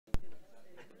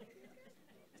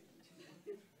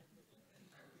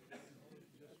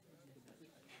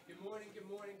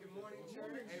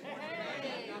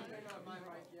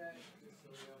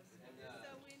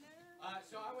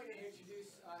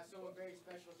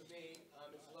special to me is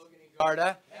Logan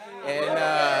Garda,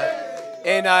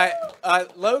 and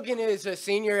Logan is a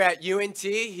senior at UNT.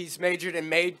 He's majored in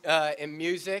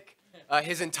music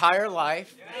his entire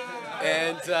life,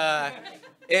 and I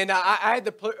had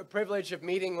the privilege of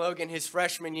meeting Logan his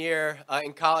freshman year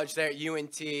in college there at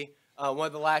UNT. One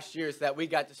of the last years that we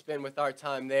got to spend with our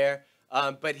time there.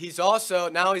 But he's also,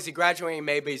 not only is he graduating in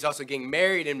May, but he's also getting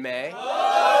married in May.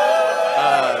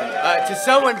 To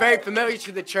someone very familiar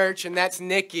to the church, and that's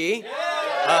Nikki.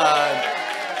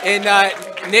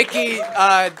 Nikki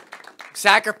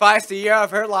sacrificed a year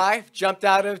of her life, jumped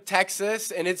out of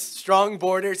Texas and its strong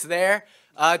borders there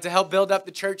to help build up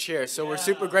the church here. So we're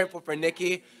super grateful for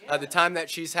Nikki, the time that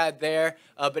she's had there.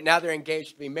 But now they're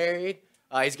engaged to be married.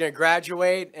 He's going to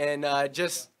graduate and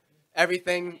just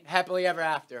everything happily ever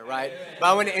after, right? But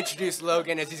I want to introduce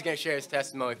Logan as he's going to share his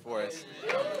testimony for us.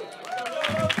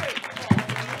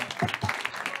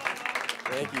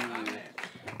 Thank you.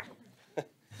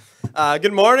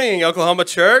 Good morning, Oklahoma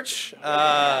Church.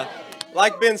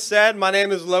 Like Ben said, my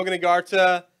name is Logan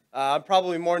Agarta. I'm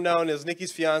probably more known as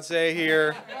Nikki's fiance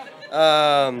here.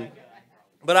 But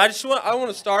I want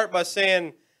to start by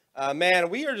saying, man,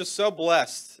 we are just so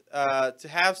blessed to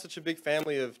have such a big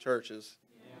family of churches.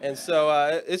 And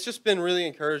so it's just been really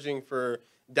encouraging for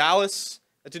Dallas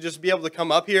to just be able to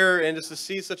come up here and just to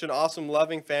see such an awesome,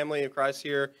 loving family of Christ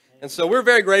here. And so we're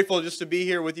very grateful just to be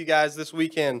here with you guys this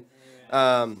weekend.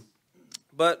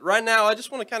 But right now, I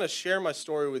just want to kind of share my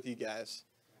story with you guys.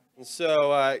 And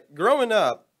so growing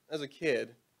up as a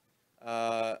kid,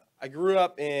 I grew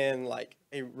up in like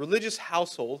a religious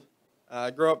household.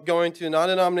 I grew up going to a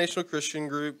non-denominational Christian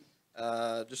group,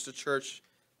 just a church.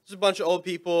 Just a bunch of old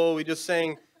people. We just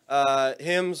sang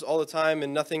hymns all the time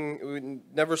and we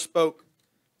never spoke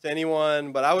to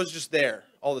anyone, but I was just there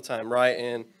all the time, right?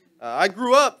 And I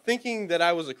grew up thinking that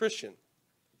I was a Christian.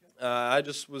 I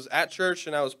just was at church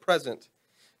and I was present.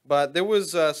 But there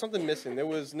was something missing. There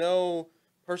was no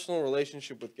personal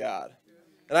relationship with God.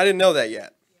 And I didn't know that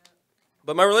yet.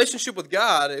 But my relationship with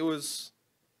God, it was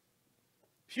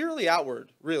purely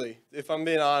outward, really, if I'm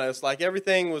being honest. Like,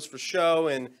 everything was for show.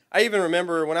 And I even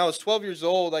remember when I was 12 years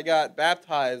old, I got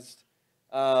baptized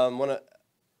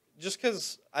just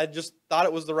because I just thought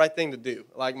it was the right thing to do.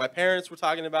 Like, my parents were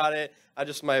talking about it.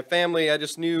 My family, I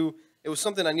just knew it was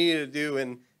something I needed to do.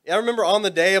 And I remember on the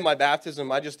day of my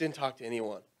baptism, I just didn't talk to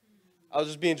anyone. I was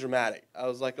just being dramatic. I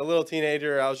was like a little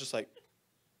teenager. I was just like,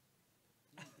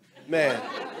 man.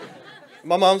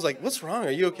 My mom's like, what's wrong?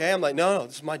 Are you okay? I'm like, no,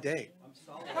 this is my day.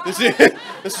 This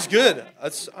is good.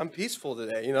 I'm peaceful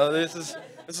today. You know, this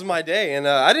is my day. And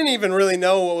I didn't even really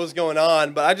know what was going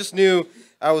on, but I just knew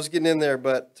I was getting in there.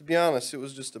 But to be honest, it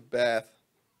was just a bath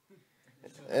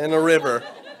and a river.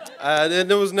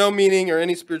 There was no meaning or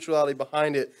any spirituality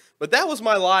behind it. But that was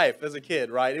my life as a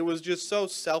kid, right? It was just so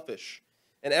selfish.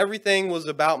 And everything was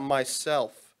about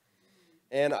myself.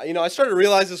 And, you know, I started to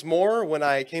realize this more when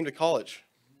I came to college.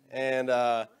 And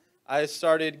I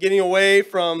started getting away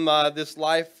from this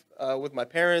life with my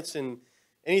parents, and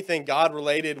anything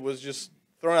God-related was just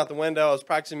thrown out the window. I was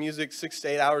practicing music 6 to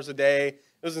 8 hours a day.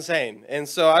 It was insane. And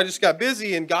so I just got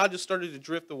busy, and God just started to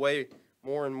drift away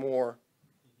more and more.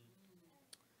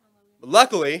 But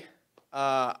luckily,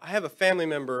 I have a family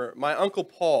member. My Uncle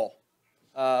Paul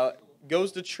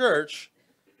goes to church.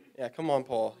 Yeah, come on,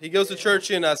 Paul. He goes to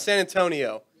church in San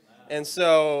Antonio. And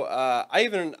so I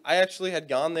actually had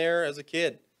gone there as a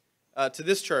kid to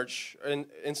this church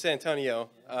in San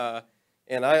Antonio.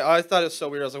 And I thought it was so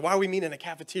weird. I was like, why are we meeting in a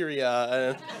cafeteria?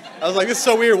 And I was like, this is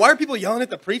so weird. Why are people yelling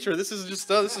at the preacher? This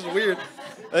is weird.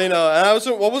 You know, and I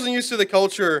wasn't used to the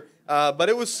culture, but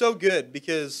it was so good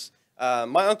because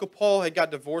my Uncle Paul had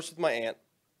got divorced with my aunt.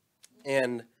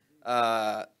 And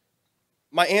my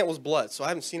aunt was blood, so I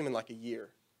haven't seen him in like a year.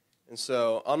 And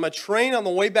so on my train on the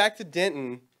way back to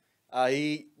Denton,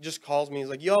 he just calls me. He's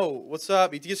like, yo, what's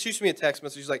up? He just shoots me a text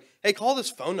message. He's like, hey, call this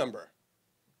phone number.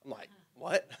 I'm like,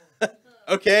 what?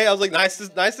 Okay. I was like, nice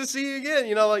to see you again.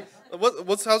 You know, like,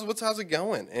 how's it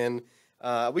going? And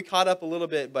we caught up a little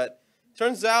bit, but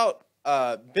turns out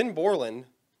Ben Borland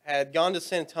had gone to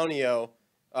San Antonio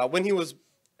when he was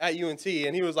at UNT,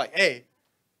 and he was like, hey,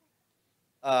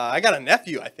 I got a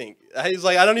nephew, I think. He's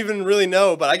like, I don't even really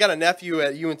know, but I got a nephew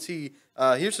at UNT.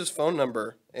 Here's his phone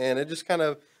number. And it just kind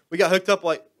of, we got hooked up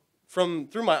like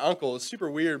through my uncle. It's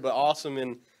super weird, but awesome.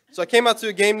 And so I came out to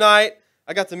a game night.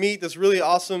 I got to meet this really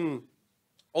awesome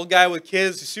old guy with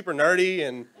kids. He's super nerdy.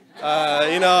 And,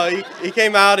 you know, he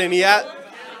came out and he had,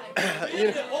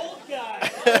 you know, old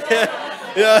guy.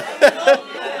 Yeah.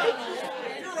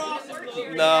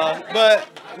 No,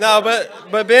 No,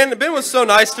 but Ben was so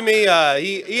nice to me.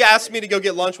 He asked me to go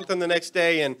get lunch with him the next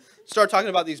day and start talking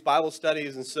about these Bible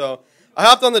studies. And so I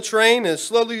hopped on the train and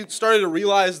slowly started to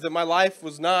realize that my life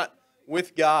was not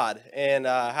with God and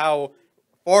how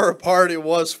far apart it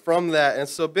was from that. And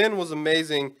so Ben was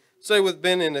amazing. Studied with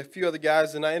Ben and a few other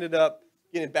guys, and I ended up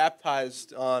getting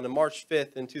baptized on March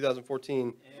 5th in 2014.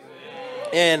 Amen.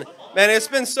 And man, it's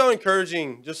been so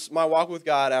encouraging, just my walk with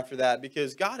God after that,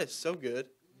 because God is so good.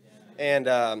 And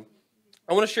I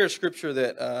want to share a scripture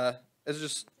that has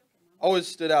just always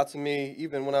stood out to me,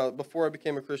 even before I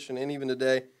became a Christian, and even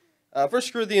today. 1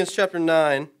 Corinthians chapter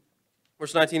 9,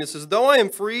 verse 19, it says, "Though I am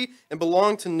free and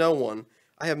belong to no one,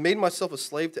 I have made myself a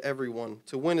slave to everyone,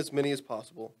 to win as many as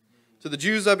possible. To the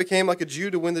Jews I became like a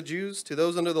Jew to win the Jews. To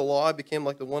those under the law I became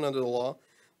like the one under the law,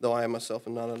 though I myself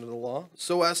am not under the law,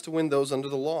 so as to win those under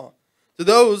the law. To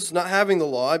those not having the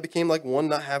law I became like one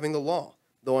not having the law,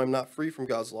 though I am not free from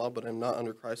God's law, but I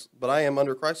am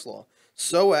under Christ's law,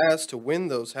 so as to win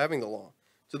those having the law.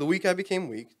 To the weak I became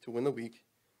weak, to win the weak.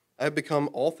 I have become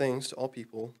all things to all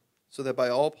people, so that by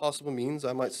all possible means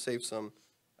I might save some.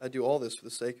 I do all this for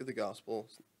the sake of the gospel,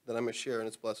 that I may share in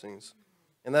its blessings."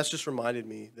 And that's just reminded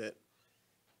me that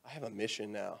I have a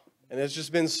mission now. And it's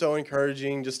just been so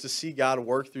encouraging just to see God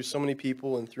work through so many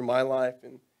people and through my life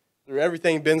and through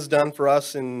everything Ben's done for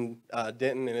us in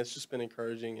Denton. And it's just been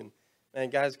encouraging. And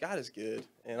man, guys, God is good.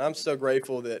 And I'm so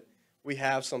grateful that we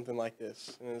have something like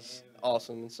this. And it's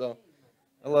awesome. And so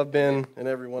I love Ben and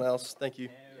everyone else. Thank you.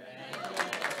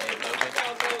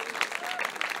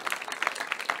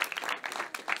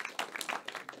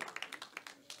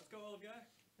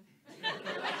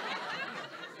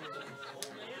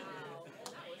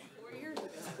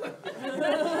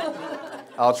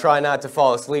 I'll try not to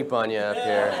fall asleep on you up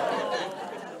here.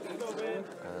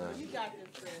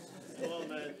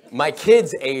 My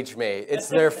kids age me. It's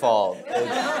their fault. Oh,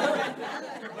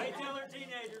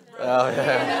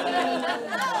 yeah.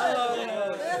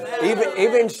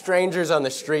 Even strangers on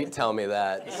the street tell me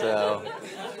that. So,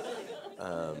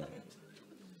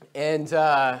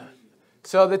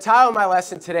 so the title of my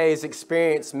lesson today is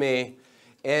 "Experience Me,"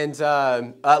 and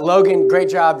Logan, great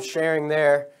job sharing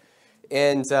there.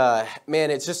 And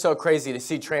man, it's just so crazy to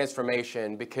see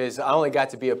transformation, because I only got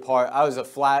to be a part. I was I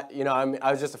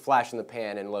was just a flash in the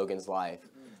pan in Logan's life.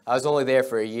 I was only there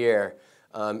for a year,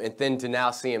 and then to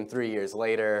now see him 3 years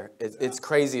later, it's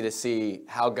crazy to see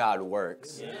how God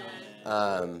works,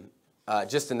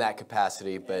 just in that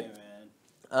capacity. But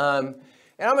and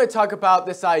I'm going to talk about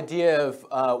this idea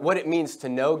of what it means to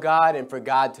know God and for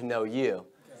God to know you.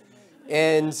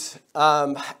 And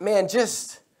man,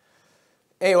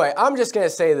 anyway, I'm just going to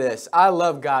say this. I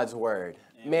love God's word,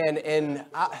 man, and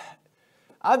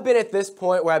I've been at this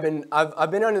point where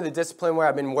I've been under the discipline where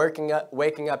I've been waking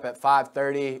up at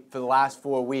 5:30 for the last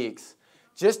 4 weeks,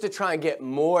 just to try and get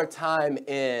more time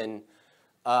in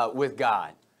with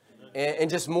God, and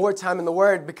just more time in the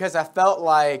Word, because I felt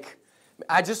like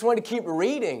I just wanted to keep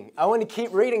reading. I wanted to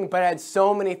keep reading, but I had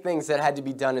so many things that had to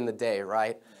be done in the day,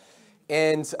 right?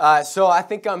 And so I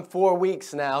think I'm 4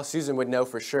 weeks now. Susan would know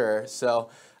for sure. So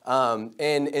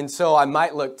and so I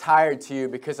might look tired to you,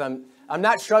 because I'm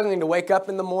not struggling to wake up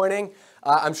in the morning.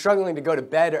 I'm struggling to go to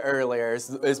bed earlier.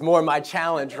 Is more my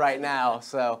challenge right now.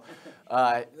 So,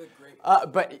 but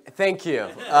thank you.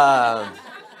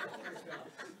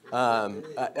 For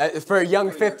a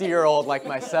young 50-year-old like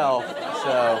myself.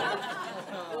 So,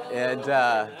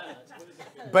 and.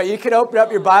 But you can open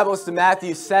up your Bibles to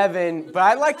Matthew 7. But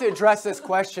I'd like to address this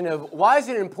question of, why is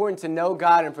it important to know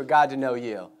God and for God to know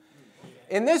you?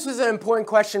 And this was an important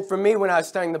question for me when I was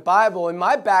studying the Bible. And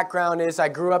my background is I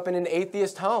grew up in an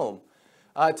atheist home.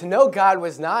 To know God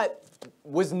was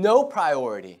no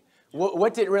priority.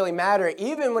 What did really matter?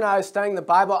 Even when I was studying the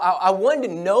Bible, I wanted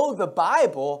to know the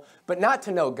Bible, but not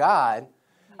to know God.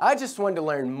 I just wanted to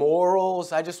learn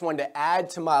morals. I just wanted to add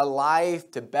to my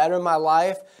life, to better my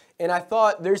life. And I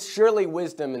thought, there's surely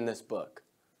wisdom in this book.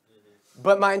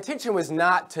 But my intention was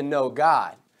not to know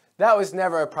God. That was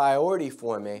never a priority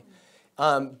for me.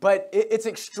 But it's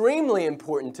extremely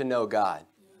important to know God.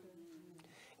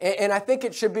 And I think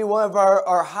it should be one of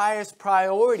our highest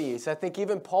priorities. I think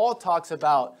even Paul talks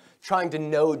about trying to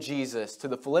know Jesus to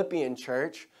the Philippian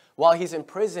church while he's in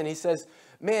prison. He says,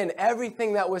 man,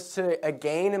 everything that was a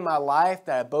gain in my life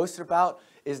that I boasted about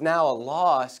is now a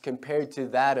loss compared to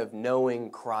that of knowing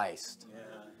Christ. Yeah.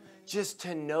 Just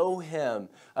to know him.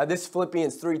 This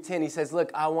Philippians 3:10, he says,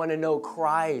 look, I want to know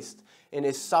Christ and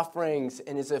his sufferings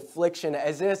and his affliction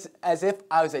as if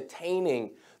I was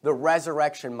attaining the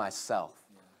resurrection myself.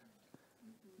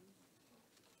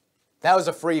 That was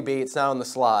a freebie. It's not on the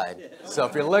slide. So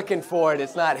if you're looking for it,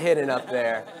 it's not hidden up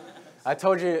there. I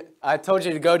told you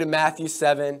to go to Matthew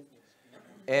 7.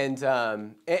 And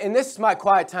this is my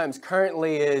quiet times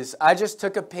currently is I just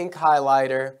took a pink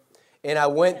highlighter and I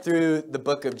went through the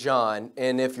book of John.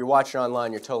 And if you're watching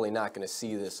online, you're totally not going to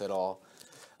see this at all.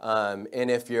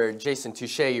 And if you're Jason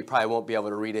Touche, you probably won't be able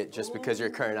to read it just because of your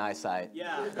current eyesight.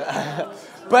 Yeah.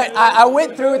 But I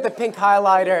went through with the pink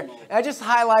highlighter, and I just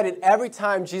highlighted every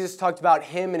time Jesus talked about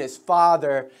him and his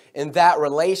Father and that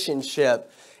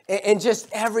relationship. And just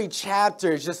every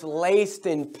chapter is just laced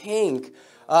in pink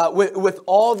with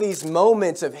all these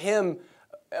moments of him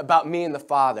about me and the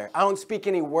Father. I don't speak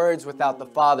any words without the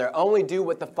Father. I only do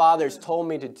what the Father's told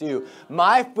me to do.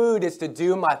 My food is to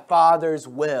do my Father's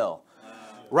will.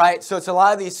 Right? So it's a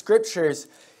lot of these scriptures.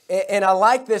 And I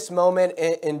like this moment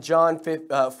in John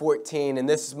 14, and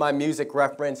this is my music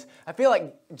reference. I feel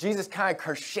like Jesus kind of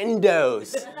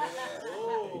crescendos.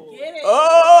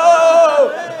 Oh!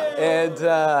 And,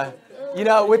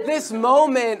 with this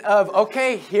moment of,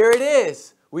 okay, here it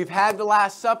is. We've had the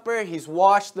Last Supper. He's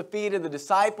washed the feet of the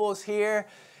disciples here.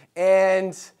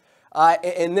 And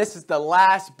this is the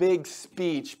last big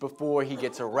speech before he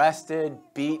gets arrested,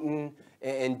 beaten,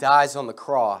 and dies on the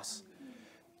cross.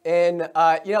 And,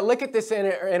 look at this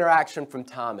interaction from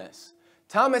Thomas.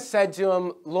 Thomas said to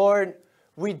him, Lord,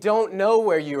 we don't know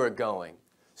where you are going.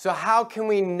 So how can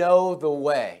we know the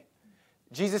way?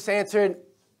 Jesus answered,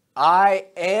 I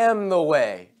am the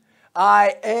way.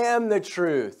 I am the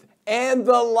truth and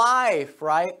the life,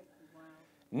 right? Wow.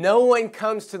 No one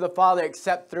comes to the Father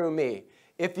except through me.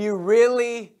 If you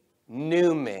really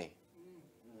knew me,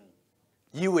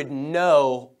 you would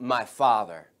know my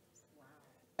Father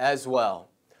as well.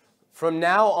 From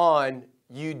now on,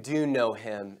 you do know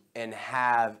him and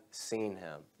have seen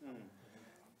him.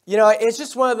 It's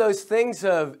just one of those things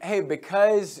of, hey,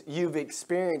 because you've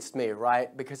experienced me,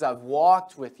 right? Because I've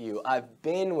walked with you, I've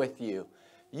been with you,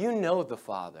 you know the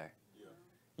Father.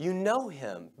 You know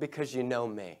him because you know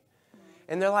me.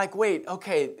 And they're like, wait,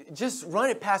 okay, just run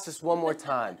it past us one more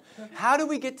time. How do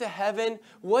we get to heaven?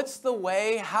 What's the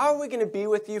way? How are we going to be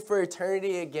with you for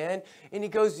eternity again? And he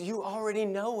goes, you already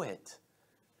know it.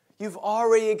 You've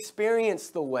already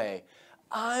experienced the way.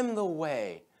 I'm the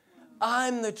way.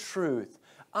 I'm the truth.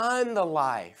 I'm the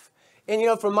life.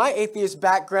 And from my atheist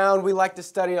background, we like to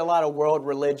study a lot of world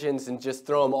religions and just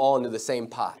throw them all into the same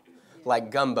pot,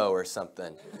 like gumbo or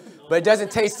something. But it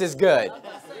doesn't taste as good.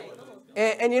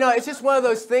 And it's just one of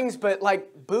those things, but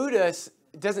like Buddha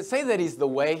doesn't say that he's the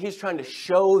way. He's trying to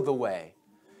show the way.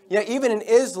 Even in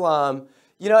Islam,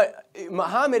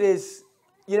 Muhammad is,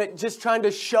 just trying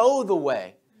to show the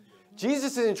way.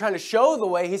 Jesus isn't trying to show the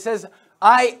way. He says,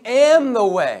 I am the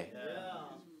way.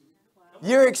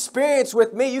 Your experience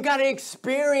with me, you got to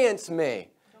experience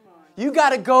me. You got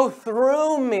to go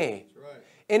through me.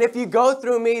 And if you go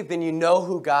through me, then you know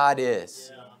who God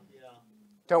is.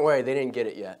 Don't worry, they didn't get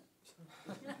it yet.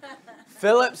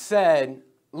 Philip said,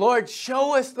 Lord,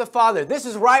 show us the Father. This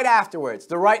is right afterwards,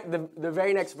 the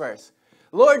very next verse.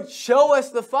 Lord, show us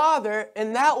the Father,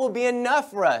 and that will be enough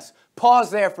for us.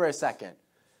 Pause there for a second.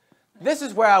 This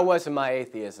is where I was in my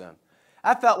atheism.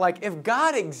 I felt like if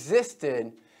God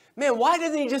existed, man, why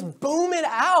doesn't he just boom it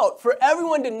out for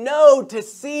everyone to know, to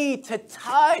see, to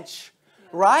touch,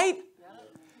 right?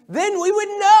 Then we would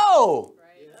know.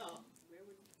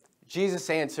 Jesus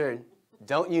answered,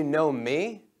 don't you know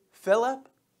me, Philip?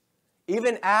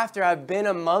 Even after I've been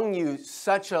among you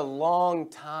such a long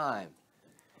time.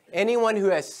 Anyone who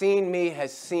has seen me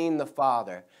has seen the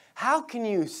Father. How can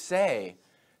you say,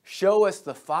 show us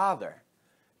the Father?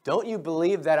 Don't you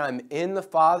believe that I'm in the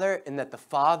Father and that the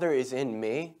Father is in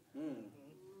me?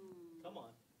 Come on.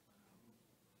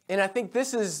 And I think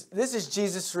this is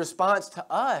Jesus' response to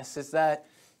us, is that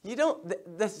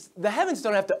the heavens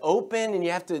don't have to open and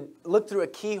you have to look through a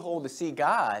keyhole to see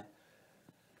God.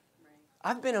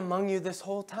 I've been among you this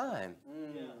whole time.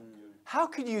 Yeah. How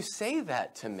could you say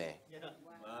that to me? Yeah.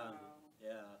 Wow.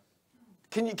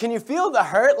 Yeah. Can you feel the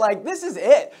hurt? Like, this is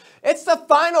it. It's the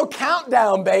final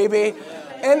countdown, baby.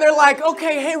 Yeah. And they're like,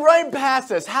 okay, hey, run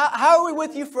past us. How are we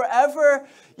with you forever?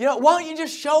 Why don't you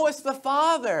just show us the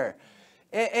Father?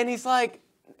 And he's like,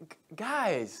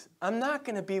 guys, I'm not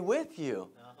going to be with you.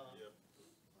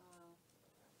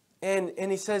 And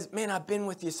he says, man, I've been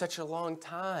with you such a long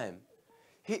time.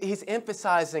 He's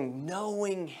emphasizing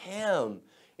knowing him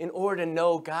in order to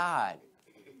know God.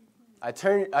 I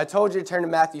told you to turn to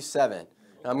Matthew 7. And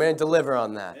I'm going to deliver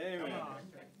on that. Amen.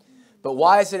 But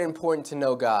why is it important to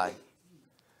know God?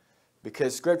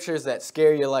 Because scriptures that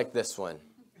scare you like this one.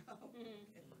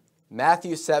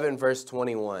 Matthew 7, verse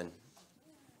 21.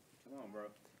 Come on, bro.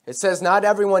 It says, not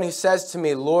everyone who says to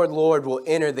me, Lord, Lord, will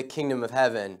enter the kingdom of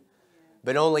heaven,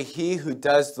 but only he who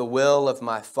does the will of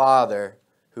my Father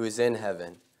who is in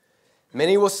heaven.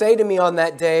 Many will say to me on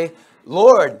that day,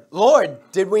 Lord, Lord,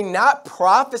 did we not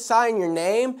prophesy in your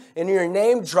name, and in your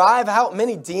name drive out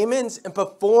many demons and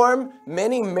perform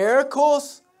many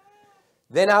miracles?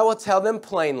 Then I will tell them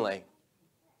plainly,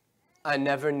 I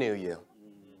never knew you.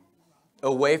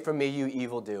 Away from me, you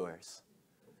evildoers.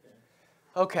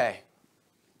 Okay,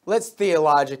 let's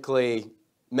theologically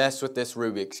mess with this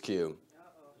Rubik's Cube.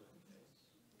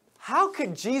 How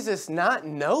could Jesus not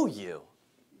know you?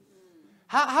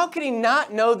 How could he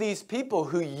not know these people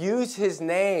who use his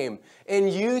name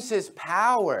and use his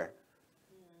power?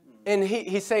 And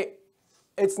he say,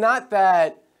 it's not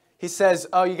that he says,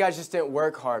 oh, you guys just didn't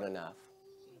work hard enough.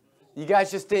 You guys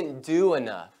just didn't do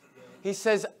enough. He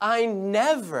says, I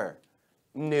never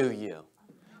knew you.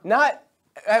 Not,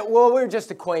 well, we're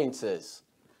just acquaintances.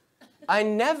 I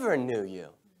never knew you.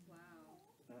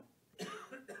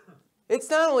 It's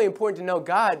not only important to know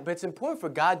God, but it's important for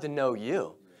God to know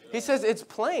you. He says it's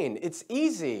plain, it's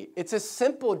easy, it's a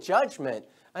simple judgment.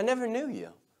 I never knew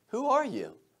you. Who are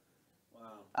you? Wow.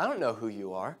 I don't know who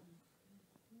you are.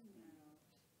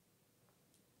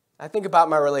 I think about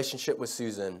my relationship with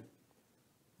Susan.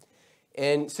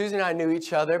 And Susan and I knew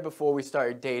each other before we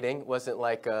started dating. It wasn't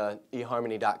like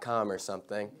eharmony.com or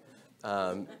something.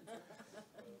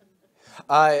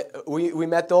 We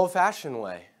met the old-fashioned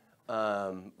way.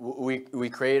 We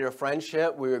created a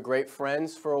friendship. We were great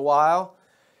friends for a while.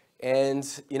 And,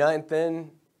 and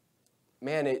then,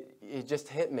 man, it just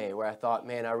hit me where I thought,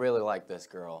 man, I really like this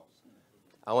girl.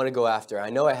 I want to go after her.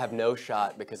 I know I have no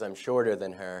shot because I'm shorter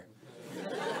than her.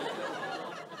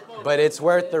 But it's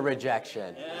worth the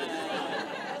rejection.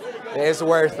 It's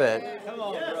worth it.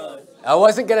 I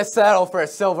wasn't going to settle for a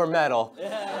silver medal.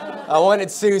 I wanted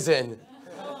Susan.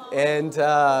 And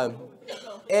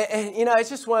it's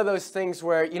just one of those things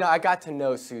where, I got to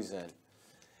know Susan.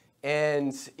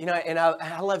 And,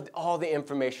 I loved all the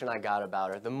information I got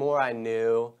about her. The more I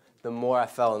knew, the more I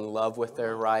fell in love with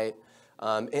her, right?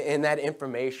 And that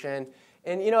information.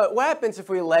 And, what happens if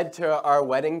we led to our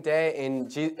wedding day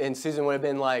and Susan would have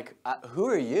been like, who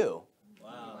are you?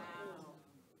 Wow.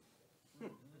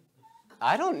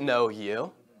 I don't know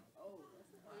you.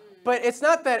 But it's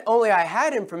not that only I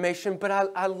had information, but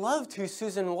I loved who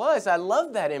Susan was. I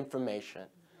loved that information.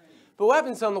 But what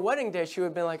happens on the wedding day, she would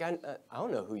have been like, I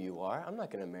don't know who you are. I'm not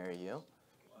going to marry you.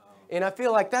 Wow. And I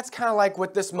feel like that's kind of like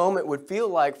what this moment would feel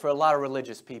like for a lot of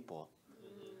religious people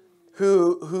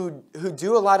who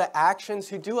do a lot of actions,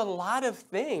 who do a lot of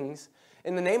things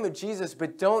in the name of Jesus,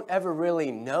 but don't ever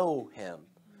really know him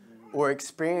or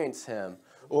experience him,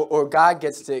 or God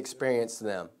gets to experience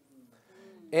them.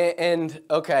 And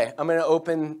okay, I'm going to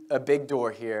open a big door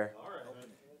here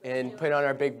and put on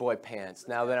our big boy pants.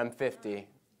 Now that I'm 50,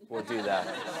 we'll do that.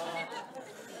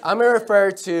 I'm going to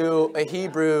refer to a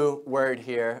Hebrew word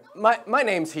here. My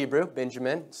name's Hebrew,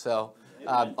 Benjamin, so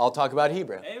I'll talk about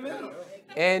Hebrew. Amen.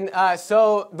 And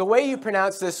so the way you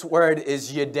pronounce this word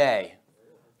is yadeh.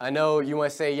 I know you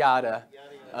want to say yada,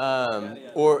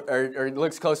 or it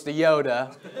looks close to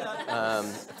Yoda,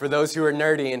 for those who are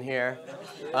nerdy in here.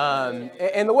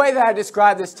 And the way that I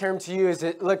describe this term to you is,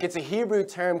 it's a Hebrew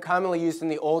term commonly used in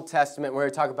the Old Testament. We're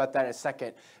going to talk about that in a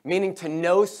second, meaning to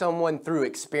know someone through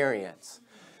experience.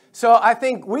 So I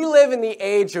think we live in the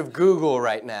age of Google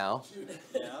right now,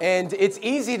 and it's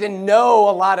easy to know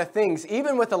a lot of things.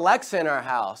 Even with Alexa in our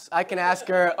house, I can ask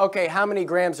her, okay, how many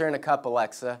grams are in a cup,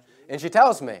 Alexa? And she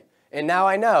tells me, and now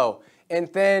I know. And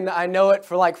then I know it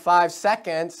for like 5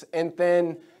 seconds, and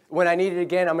then when I need it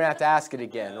again, I'm going to have to ask it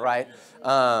again, right?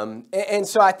 And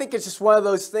so I think it's just one of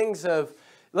those things of,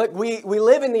 look, we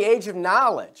live in the age of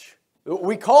knowledge.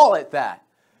 We call it that.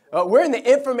 We're in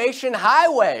the information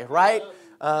highway, right?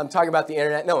 I'm talking about the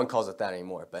internet. No one calls it that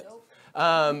anymore. But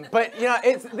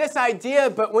it's this idea,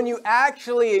 but when you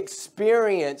actually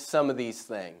experience some of these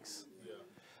things,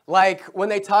 like when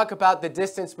they talk about the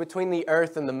distance between the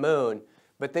earth and the moon,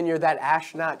 but then you're that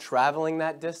astronaut traveling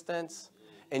that distance,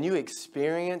 and you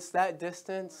experience that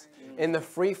distance in the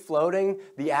free floating,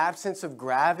 the absence of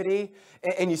gravity,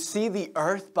 and you see the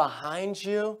earth behind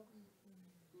you,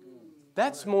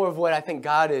 that's more of what I think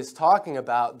God is talking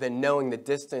about than knowing the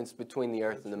distance between the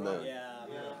earth and the moon.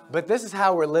 But this is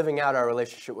how we're living out our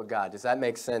relationship with God. Does that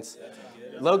make sense?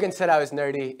 Logan said I was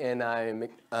nerdy, and I'm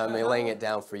laying it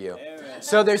down for you.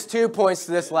 So there's 2 points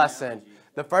to this lesson.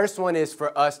 The first one is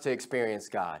for us to experience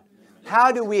God.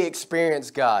 How do we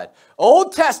experience God?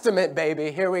 Old Testament,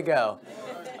 baby. Here we go.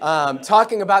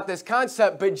 Talking about this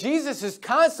concept, but Jesus is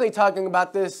constantly talking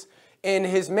about this in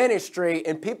his ministry,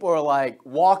 and people are like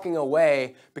walking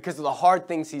away because of the hard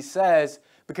things he says,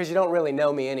 because you don't really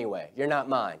know me anyway. You're not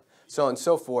mine, so on and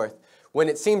so forth. When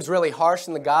it seems really harsh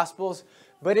in the Gospels,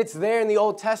 but it's there in the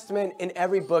Old Testament in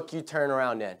every book you turn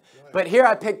around in. But here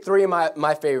I picked three of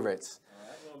my favorites.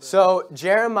 So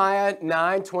Jeremiah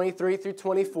 9:23 through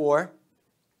 24.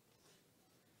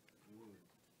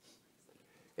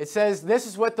 It says, this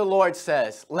is what the Lord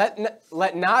says. Let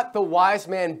not the wise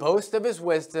man boast of his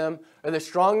wisdom, or the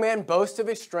strong man boast of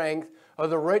his strength, or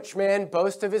the rich man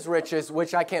boast of his riches,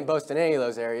 which I can't boast in any of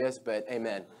those areas, but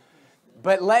amen.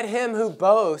 But let him who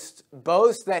boasts,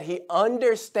 boast that he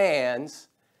understands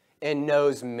and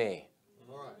knows me.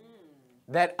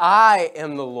 That I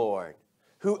am the Lord,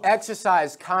 who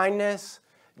exercise kindness,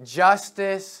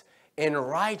 justice, and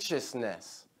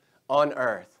righteousness on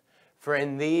earth. For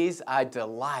in these I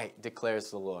delight,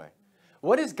 declares the Lord.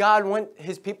 What does God want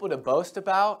his people to boast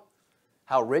about?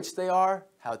 How rich they are,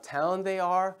 how talented they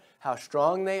are, how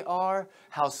strong they are,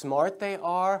 how smart they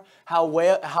are, how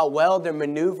well they're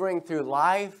maneuvering through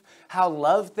life, how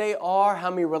loved they are,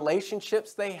 how many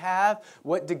relationships they have,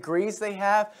 what degrees they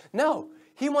have. No,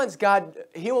 he wants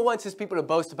his people to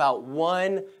boast about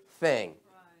one thing,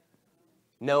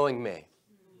 knowing me.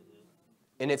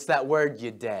 And it's that word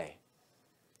yaday.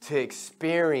 To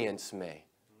experience me.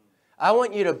 I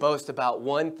want you to boast about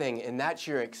one thing, and that's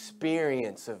your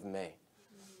experience of me.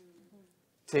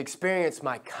 To experience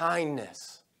my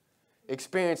kindness,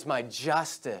 experience my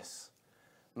justice,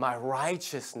 my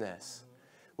righteousness.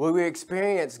 Will we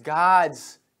experience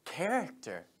God's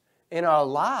character in our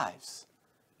lives?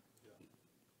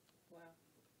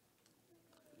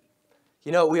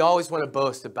 You know, we always want to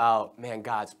boast about, man,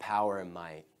 God's power and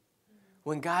might.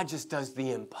 When God just does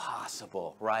the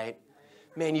impossible, right?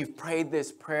 Man, you've prayed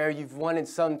this prayer, you've wanted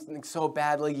something so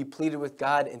badly, you pleaded with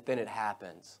God, and then it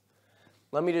happens.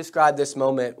 Let me describe this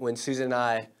moment when Susan and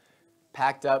I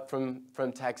packed up from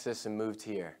Texas and moved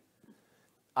here.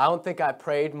 I don't think I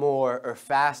prayed more or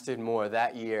fasted more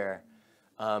that year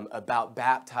about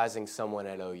baptizing someone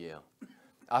at OU.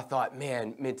 I thought,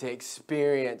 man, to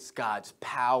experience God's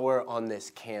power on this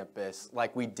campus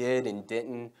like we did in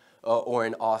Denton or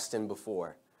in Austin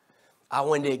before. I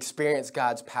wanted to experience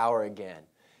God's power again.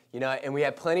 You know, and we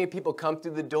had plenty of people come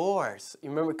through the doors. You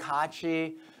remember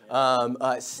Kachi,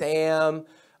 Sam,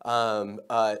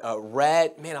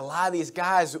 Rhett. Man, a lot of these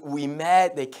guys we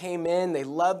met, they came in, they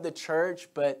loved the church,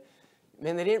 but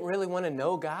man, they didn't really want to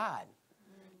know God.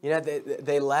 You know,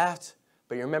 they left,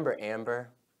 but you remember Amber?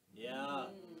 Yeah.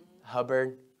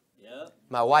 Hubbard? Yeah.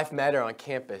 My wife met her on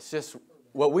campus, just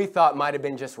what we thought might have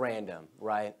been just random,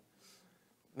 right?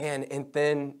 Man, and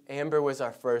then Amber was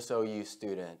our first OU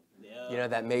student, you know,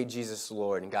 that made Jesus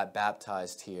Lord and got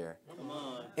baptized here. Come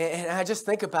on. And I just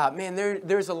think about, man,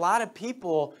 there's a lot of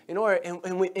people, and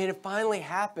it finally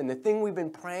happened. The thing we've been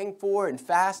praying for and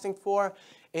fasting for,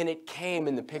 and it came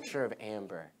in the picture of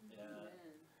Amber.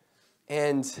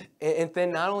 And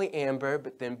then not only Amber,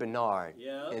 but then Bernard,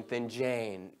 and then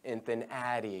Jane, and then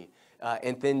Addie,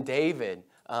 and then David,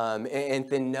 and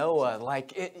then Noah.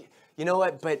 You know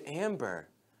what? But Amber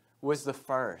was the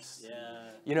first.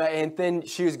 You know, and then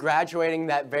she was graduating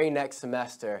that very next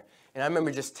semester. And I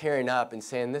remember just tearing up and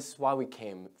saying, this is why we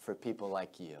came, for people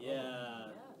like you.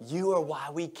 You are why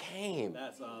we came.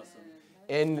 That's awesome.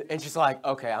 And she's like,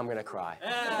 okay, I'm going to cry.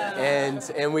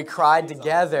 And we cried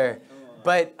together.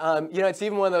 But, you know, it's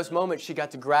even one of those moments. She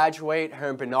got to graduate. Her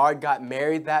and Bernard got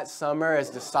married that summer as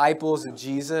disciples of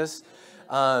Jesus.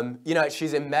 You know,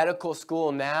 she's in medical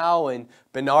school now, and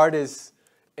Bernard is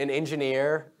an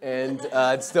engineer and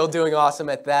still doing awesome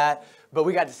at that. But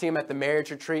we got to see him at the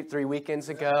marriage retreat 3 weekends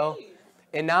ago.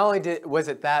 And not only was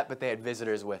it that, but they had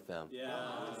visitors with them.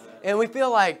 And we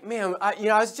feel like, man, you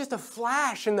know, it's just a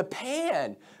flash in the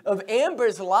pan of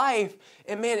Amber's life.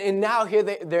 And man, and now here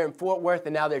they're in Fort Worth,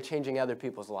 and now they're changing other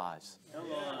people's lives.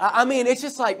 I mean, it's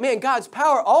just like, man, God's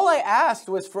power. All I asked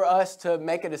was for us to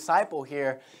make a disciple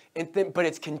here, but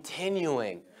it's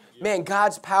continuing. Man,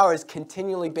 God's power is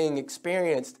continually being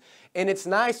experienced. And it's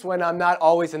nice when I'm not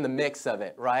always in the mix of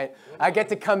it, right? I get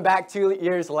to come back 2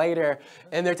 years later,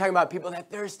 and they're talking about people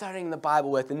that they're studying the Bible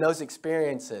with and those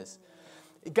experiences.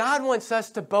 God wants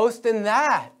us to boast in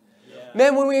that.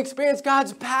 Man, when we experience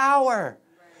God's power,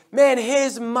 man,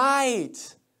 His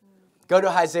might. Go to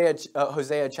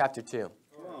Hosea chapter 2.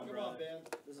 Come on, bro.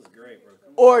 This is great, bro.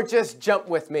 Or just jump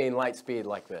with me in light speed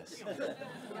like this.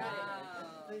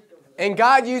 And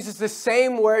God uses the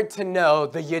same word to know,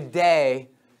 the yaday,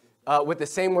 with the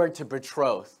same word to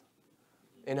betroth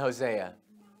in Hosea.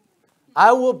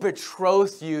 I will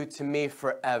betroth you to me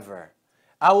forever.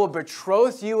 I will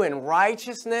betroth you in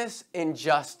righteousness and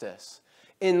justice,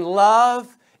 in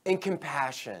love and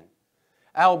compassion.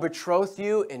 I will betroth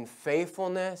you in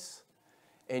faithfulness,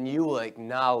 and you will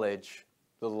acknowledge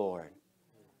the Lord.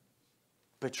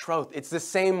 Betrothed. It's the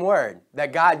same word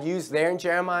that God used there in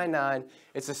Jeremiah 9.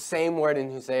 It's the same word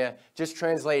in Hosea, just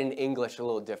translated in English a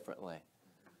little differently.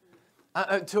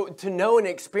 To know and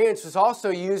experience was also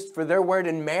used for their word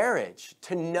in marriage,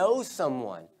 to know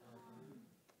someone.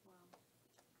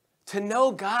 To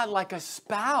know God like a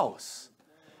spouse.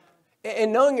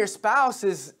 And knowing your spouse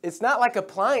it's not like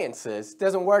appliances. It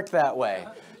doesn't work that way.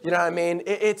 You know what I mean?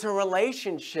 It's a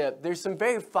relationship. There's some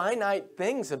very finite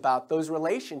things about those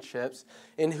relationships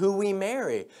in who we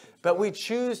marry. But we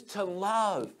choose to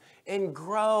love and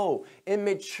grow and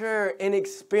mature and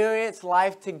experience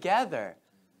life together.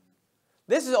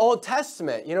 This is Old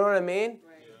Testament. You know what I mean?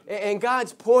 Right. And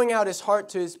God's pouring out His heart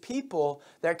to His people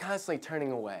that are constantly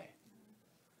turning away.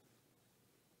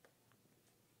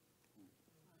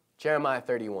 Jeremiah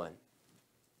 31.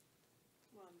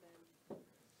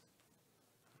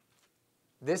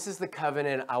 This is the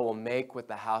covenant I will make with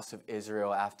the house of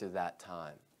Israel after that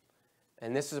time.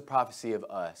 And this is a prophecy of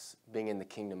us being in the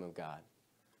kingdom of God,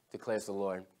 declares the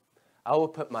Lord. I will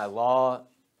put my law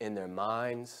in their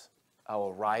minds. I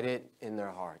will write it in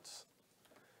their hearts.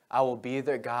 I will be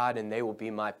their God and they will be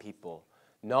my people.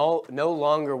 No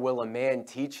longer will a man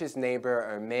teach his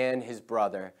neighbor or man his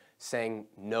brother, saying,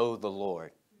 know the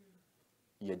Lord.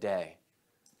 Yadeh,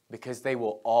 because they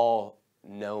will all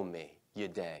know me,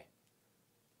 Yadeh,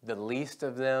 the least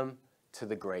of them to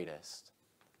the greatest.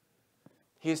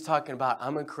 He's talking about,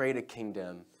 I'm going to create a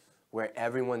kingdom where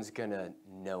everyone's going to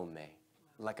know me,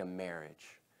 like a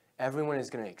marriage. Everyone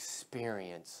is going to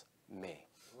experience me.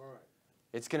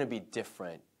 It's going to be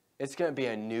different. It's going to be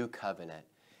a new covenant.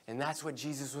 And that's what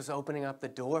Jesus was opening up the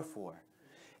door for.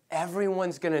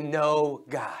 Everyone's going to know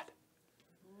God.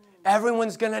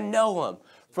 Everyone's going to know Him.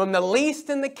 From the least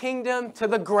in the kingdom to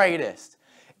the greatest.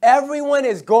 Everyone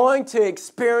is going to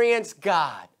experience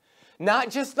God. Not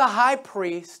just the high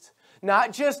priest,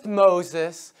 not just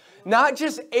Moses, not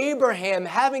just Abraham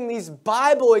having these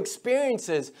Bible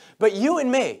experiences, but you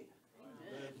and me.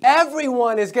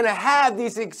 Everyone is going to have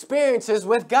these experiences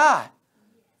with God.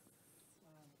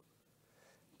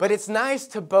 But it's nice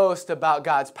to boast about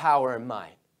God's power and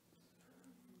might.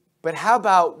 But how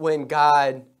about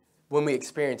when we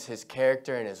experience His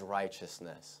character and His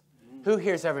righteousness? Who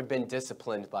here's ever been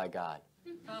disciplined by God?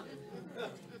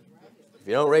 If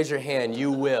you don't raise your hand,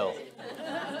 you will.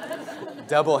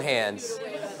 Double hands.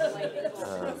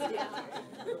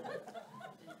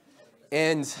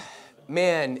 And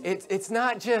man, it's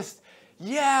not just,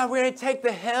 yeah, we're going to take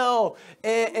the hill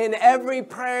and every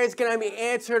prayer is going to be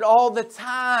answered all the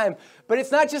time. But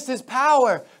it's not just His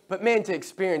power, but man, to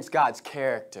experience God's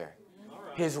character,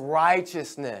 His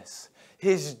righteousness,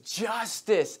 His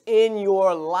justice in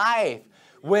your life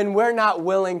when we're not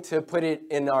willing to put it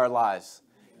in our lives.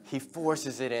 He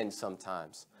forces it in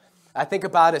sometimes. I think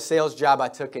about a sales job I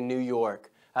took in New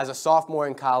York as a sophomore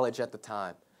in college at the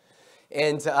time.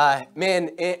 And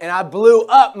and I blew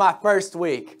up my first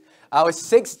week. I was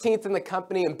 16th in the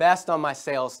company and best on my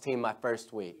sales team my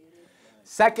first week.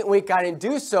 Second week, I didn't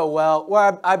do so well.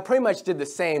 Well, I pretty much did the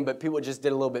same, but people just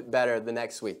did a little bit better the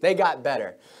next week. They got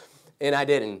better, and I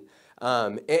didn't.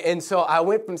 And so I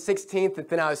went from 16th, and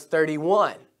then I was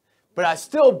 31. But I was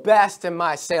still best in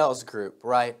my sales group,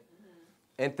 right?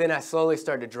 And then I slowly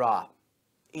started to drop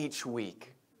each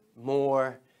week,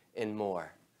 more and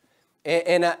more.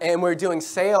 And we're doing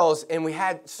sales, and we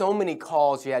had so many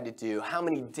calls you had to do, how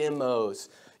many demos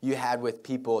you had with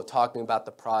people talking about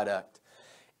the product.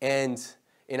 And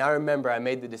I remember I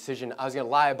made the decision I was going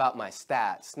to lie about my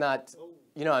stats. Not,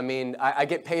 you know, I mean, I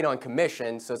get paid on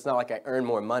commission, so it's not like I earn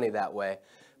more money that way.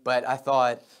 But I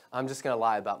thought, I'm just going to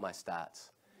lie about my stats.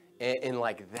 And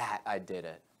like that, I did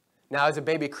it. Now, I was a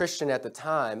baby Christian at the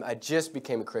time. I just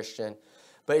became a Christian.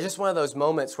 But it's just one of those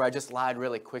moments where I just lied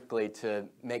really quickly to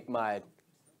make my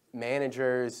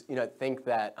managers, you know, think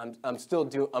that I'm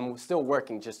still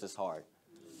working just as hard.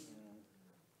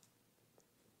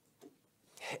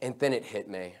 And then it hit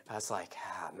me. I was like,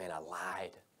 man, I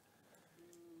lied.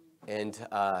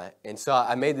 And so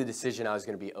I made the decision I was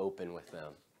going to be open with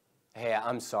them. Hey,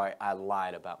 I'm sorry, I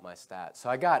lied about my stats. So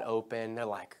I got open. They're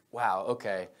like, wow,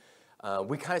 okay.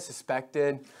 We kind of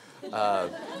suspected.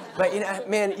 But, you know,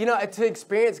 man, you know, to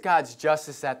experience God's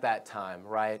justice at that time,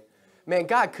 right? Man,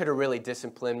 God could have really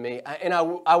disciplined me. And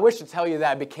I wish to tell you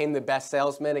that I became the best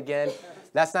salesman again.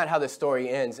 That's not how the story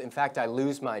ends. In fact, I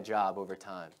lose my job over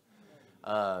time.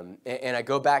 And I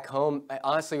go back home,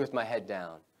 honestly, with my head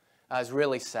down. I was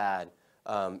really sad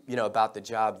about the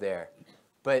job there.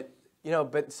 But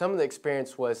some of the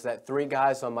experience was that 3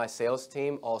 guys on my sales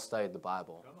team all studied the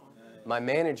Bible. My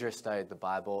manager studied the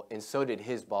Bible, and so did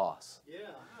his boss.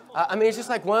 I mean, it's just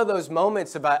like one of those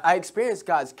moments about, I experienced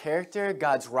God's character,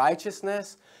 God's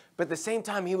righteousness, but at the same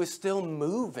time, he was still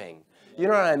moving. You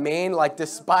know what I mean? Like,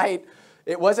 despite,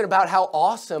 it wasn't about how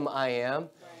awesome I am.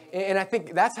 And I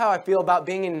think that's how I feel about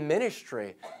being in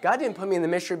ministry. God didn't put me in the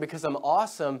ministry because I'm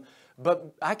awesome,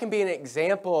 but I can be an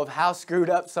example of how screwed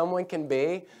up someone can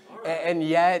be, and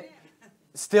yet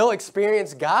still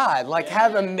experience God, like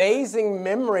have amazing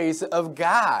memories of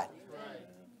God.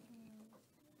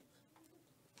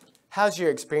 How's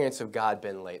your experience of God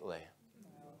been lately?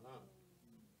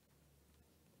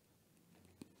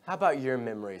 How about your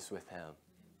memories with him?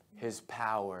 His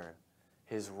power,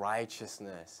 his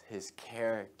righteousness, his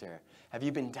character. Have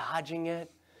you been dodging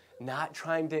it? Not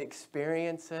trying to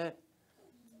experience it?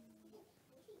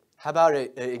 How about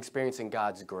experiencing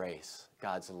God's grace,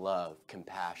 God's love,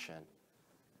 compassion?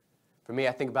 For me,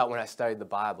 I think about when I studied the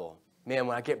Bible. Man,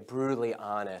 when I get brutally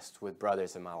honest with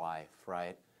brothers in my life,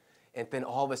 right? And then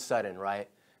all of a sudden, right,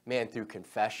 man, through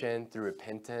confession, through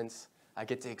repentance, I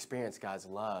get to experience God's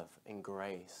love and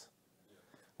grace.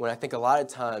 When I think a lot of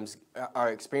times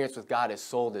our experience with God is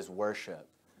sold as worship.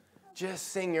 Just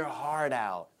sing your heart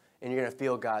out and you're going to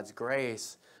feel God's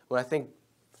grace. When I think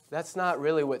that's not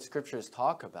really what scriptures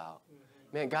talk about.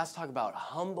 Man, God's talking about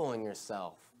humbling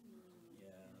yourself.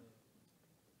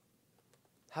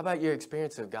 How about your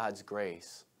experience of God's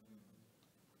grace?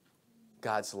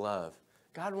 God's love.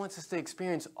 God wants us to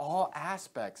experience all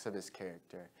aspects of his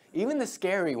character, even the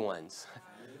scary ones.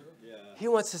 He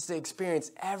wants us to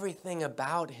experience everything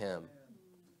about him.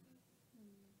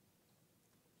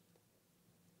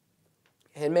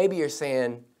 And maybe you're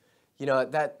saying,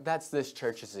 that's this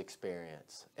church's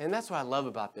experience. And that's what I love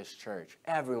about this church.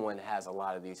 Everyone has a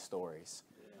lot of these stories.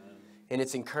 And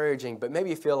it's encouraging, but maybe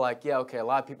you feel like, a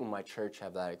lot of people in my church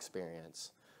have that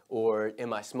experience. Or in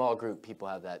my small group, people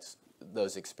have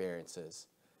those experiences.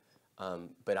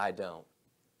 But I don't.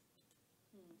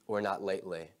 Or not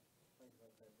lately.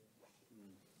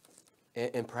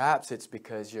 And perhaps it's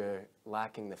because you're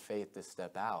lacking the faith to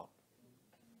step out.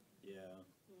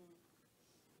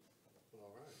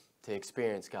 To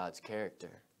experience God's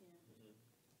character.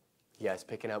 You guys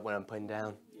picking up what I'm putting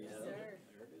down? Yes, sir.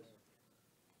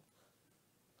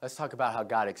 Let's talk about how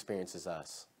God experiences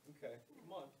us. Okay,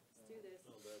 come on. Let's do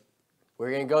this. We're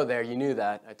going to go there. You knew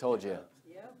that. I told you.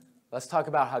 Yep. Let's talk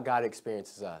about how God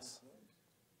experiences us.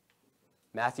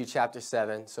 Matthew chapter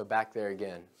 7. So back there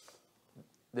again.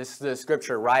 This is the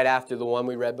scripture right after the one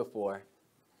we read before.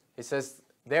 It says,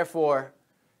 "Therefore,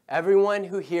 everyone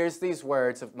who hears these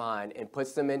words of mine and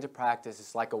puts them into practice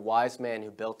is like a wise man who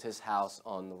built his house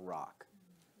on the rock."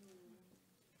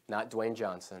 Not Dwayne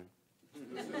Johnson.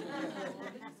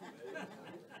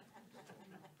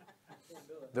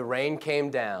 The rain came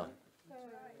down.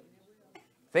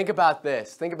 Think about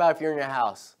this. Think about if you're in your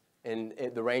house and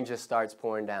the rain just starts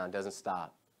pouring down, doesn't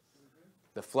stop.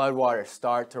 The floodwaters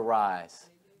start to rise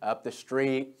up the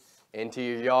street, into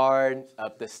your yard,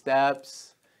 up the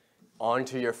steps,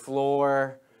 onto your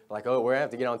floor. Like, oh, we're going to have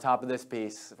to get on top of this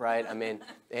piece, right? I mean,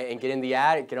 and get in the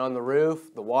attic, get on the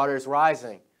roof. The water's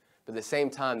rising. But at the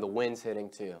same time, the wind's hitting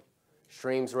too.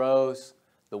 Streams rose,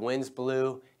 the winds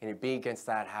blew, and it beat against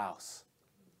that house.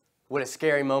 What a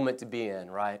scary moment to be in,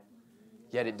 right?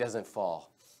 Yet it doesn't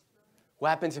fall. What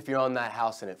happens if you're on that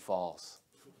house and it falls?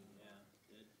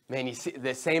 Man, you see,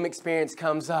 the same experience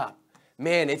comes up.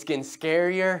 Man, it's getting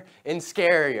scarier and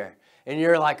scarier. And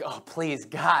you're like, oh, please,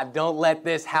 God, don't let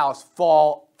this house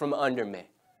fall from under me.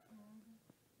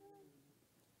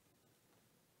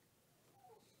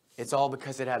 It's all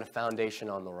because it had a foundation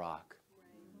on the rock.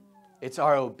 It's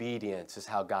our obedience is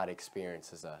how God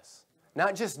experiences us.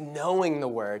 Not just knowing the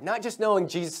word, not just knowing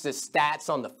Jesus' stats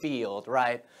on the field,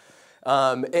 right?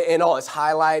 And all his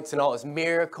highlights and all his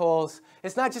miracles.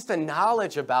 It's not just a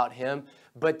knowledge about him,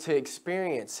 but to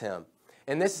experience him.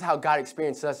 And this is how God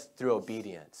experiences us through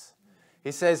obedience.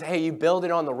 He says, hey, you build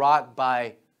it on the rock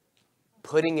by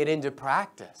putting it into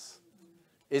practice,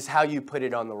 is how you put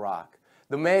it on the rock.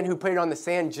 The man who put it on the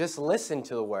sand just listened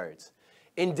to the words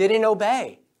and didn't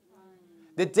obey.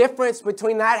 The difference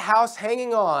between that house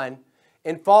hanging on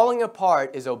and falling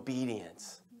apart is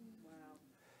obedience.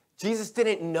 Jesus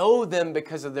didn't know them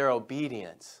because of their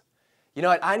obedience. You know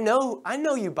what? I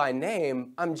know you by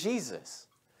name. I'm Jesus.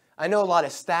 I know a lot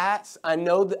of stats. I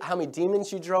know how many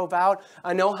demons you drove out.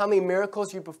 I know how many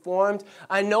miracles you performed.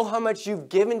 I know how much you've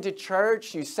given to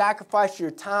church. You sacrificed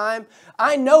your time.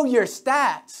 I know your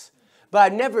stats, but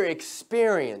I've never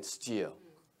experienced you.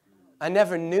 I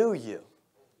never knew you.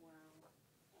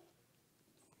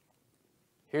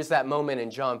 Here's that moment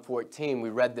in John 14. We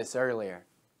read this earlier.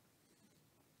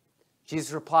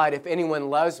 Jesus replied, if anyone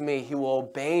loves me, he will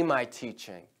obey my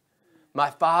teaching. My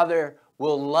Father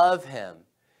will love him,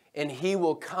 and he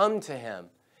will come to him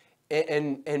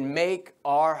and make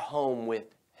our home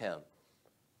with him.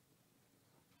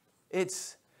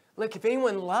 It's, look, if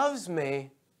anyone loves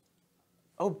me,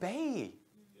 obey.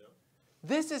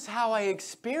 This is how I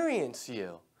experience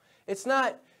you. It's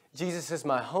not, Jesus is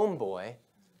my homeboy.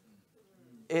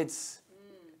 It's,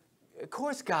 of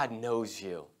course God knows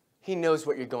you. He knows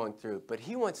what you're going through, but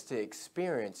he wants to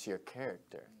experience your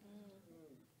character.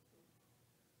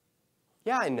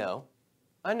 Yeah, I know.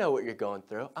 I know what you're going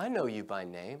through. I know you by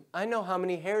name. I know how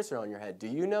many hairs are on your head. Do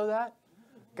you know that?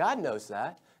 God knows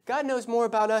that. God knows more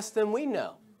about us than we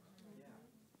know.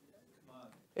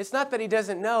 It's not that he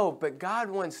doesn't know, but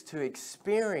God wants to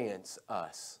experience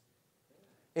us.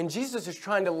 And Jesus is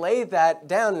trying to lay that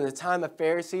down in the time of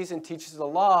Pharisees and teachers of the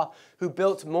law who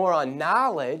built more on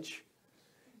knowledge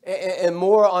and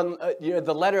more on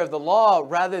the letter of the law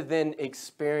rather than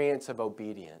experience of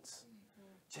obedience.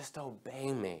 Just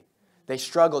obey me. They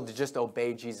struggled to just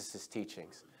obey Jesus'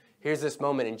 teachings. Here's this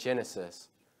moment in Genesis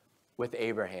with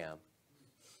Abraham.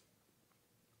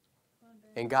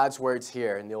 And God's words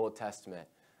here in the Old Testament.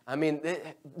 I mean,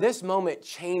 this moment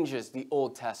changes the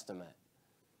Old Testament.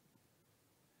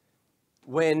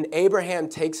 When Abraham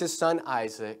takes his son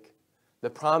Isaac, the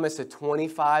promise of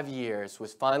 25 years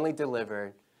was finally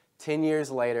delivered. 10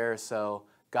 years later or so,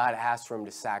 God asked for him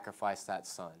to sacrifice that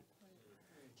son.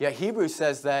 Yet Hebrews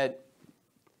says that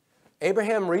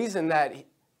Abraham reasoned that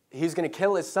he was going to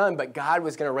kill his son, but God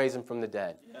was going to raise him from the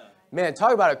dead. Yeah. Man,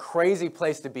 talk about a crazy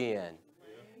place to be in.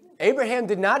 Abraham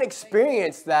did not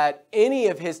experience that any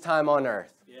of his time on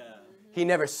earth. Yeah. He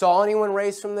never saw anyone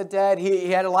raised from the dead.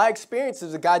 He had a lot of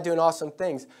experiences of God doing awesome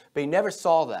things, but he never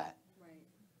saw that.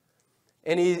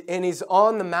 Right. And he's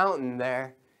on the mountain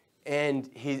there, and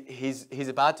he's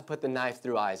about to put the knife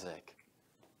through Isaac.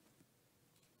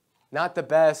 Not the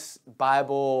best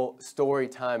Bible story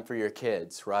time for your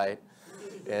kids, right?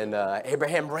 And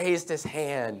Abraham raised his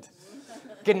hand.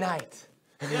 Good night.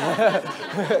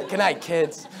 Good night,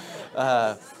 kids.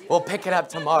 We'll pick it up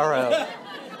tomorrow.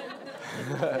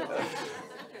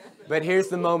 But here's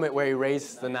the moment where he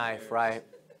raises the knife, right?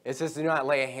 It says, do not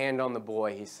lay a hand on the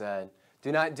boy, he said.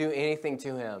 Do not do anything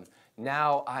to him.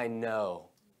 Now I know,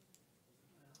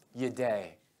 Yahweh,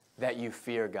 that you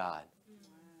fear God.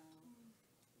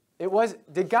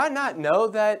 Did God not know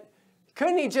that?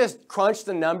 Couldn't he just crunch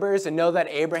the numbers and know that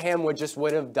Abraham would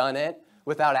have done it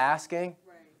without asking?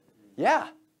 Right. Yeah.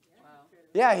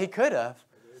 Yeah, he could have.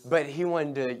 But he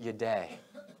wanted to Yahweh.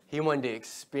 He wanted to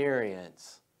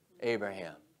experience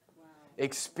Abraham. Wow.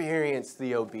 Experience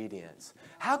the obedience.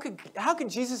 How could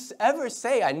Jesus ever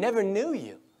say, I never knew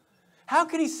you? How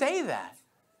could he say that?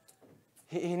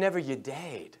 He never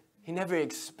Yahweh'd. He never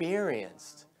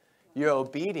experienced your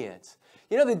obedience.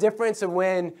 You know the difference of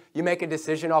when you make a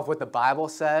decision off what the Bible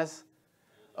says?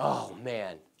 Oh,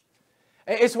 man.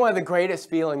 It's one of the greatest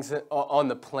feelings on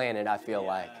the planet, I feel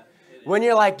like. When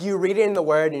you're like, you read it in the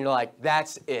Word and you're like,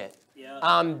 that's it. Yep.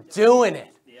 I'm doing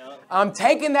it. Yep. I'm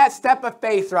taking that step of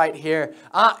faith right here.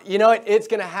 You know, it's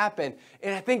going to happen.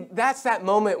 And I think that's that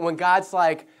moment when God's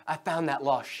like, I found that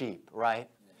lost sheep, right?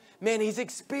 Man, he's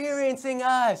experiencing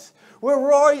us.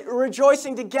 We're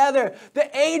rejoicing together.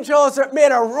 The angels are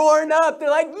roaring up. They're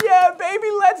like, yeah, baby,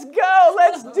 let's go.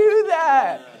 Let's do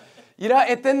that. You know,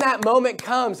 and then that moment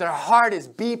comes. Our heart is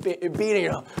beating. You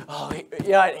know, oh,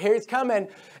 yeah, here it's coming.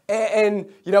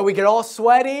 And, you know, we get all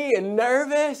sweaty and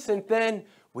nervous, and then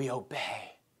we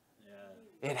obey.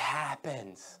 Yeah. It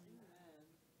happens.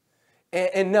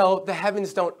 And no, the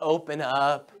heavens don't open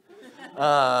up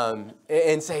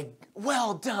and say,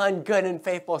 well done, good and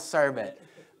faithful servant.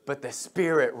 But the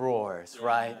Spirit roars,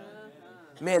 right?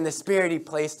 Man, the Spirit he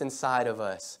placed inside of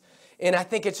us. And I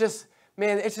think it's just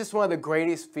one of the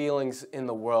greatest feelings in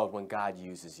the world when God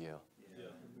uses you.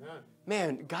 Yeah.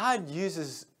 Man, God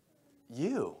uses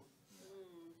you.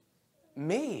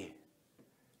 Me.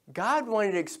 God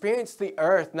wanted to experience the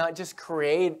earth, not just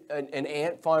create an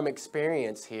ant farm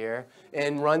experience here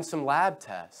and run some lab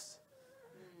tests.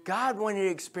 God wanted to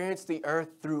experience the earth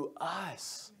through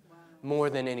us more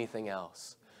than anything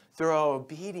else, through our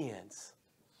obedience.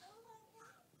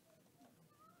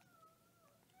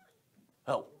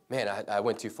 Oh, man, I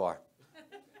went too far.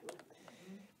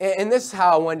 And this is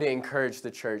how I wanted to encourage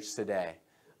the church today.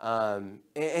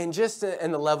 And just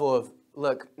in the level of,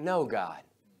 look, know God.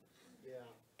 Yeah.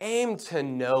 Aim to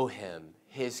know him,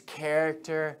 his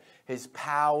character, his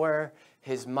power,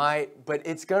 his might, but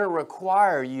it's going to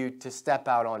require you to step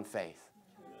out on faith.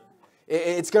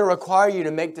 It's going to require you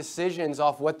to make decisions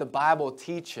off what the Bible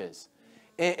teaches.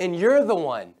 And you're the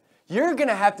one. You're going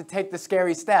to have to take the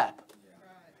scary step.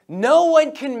 No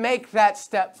one can make that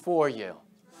step for you.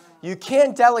 You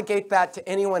can't delegate that to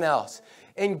anyone else.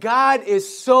 And God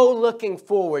is so looking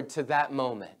forward to that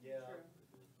moment.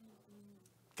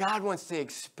 God wants to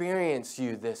experience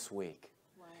you this week.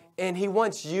 And He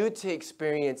wants you to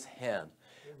experience Him.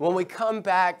 When we come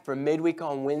back for midweek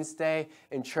on Wednesday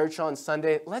and church on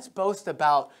Sunday, let's boast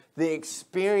about the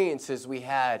experiences we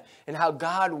had and how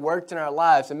God worked in our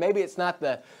lives. And maybe it's not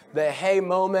the hey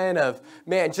moment of,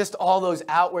 man, just all those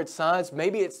outward signs.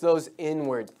 Maybe it's those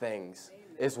inward things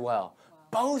as well.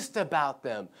 Boast about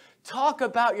them. Talk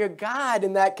about your God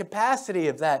in that capacity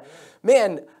of that.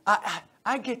 Man,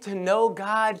 I get to know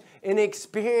God and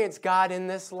experience God in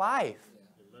this life.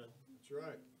 That's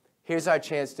right. Here's our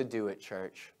chance to do it,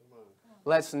 church.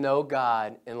 Let's know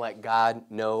God and let God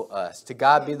know us. To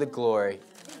God be the glory.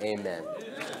 Amen.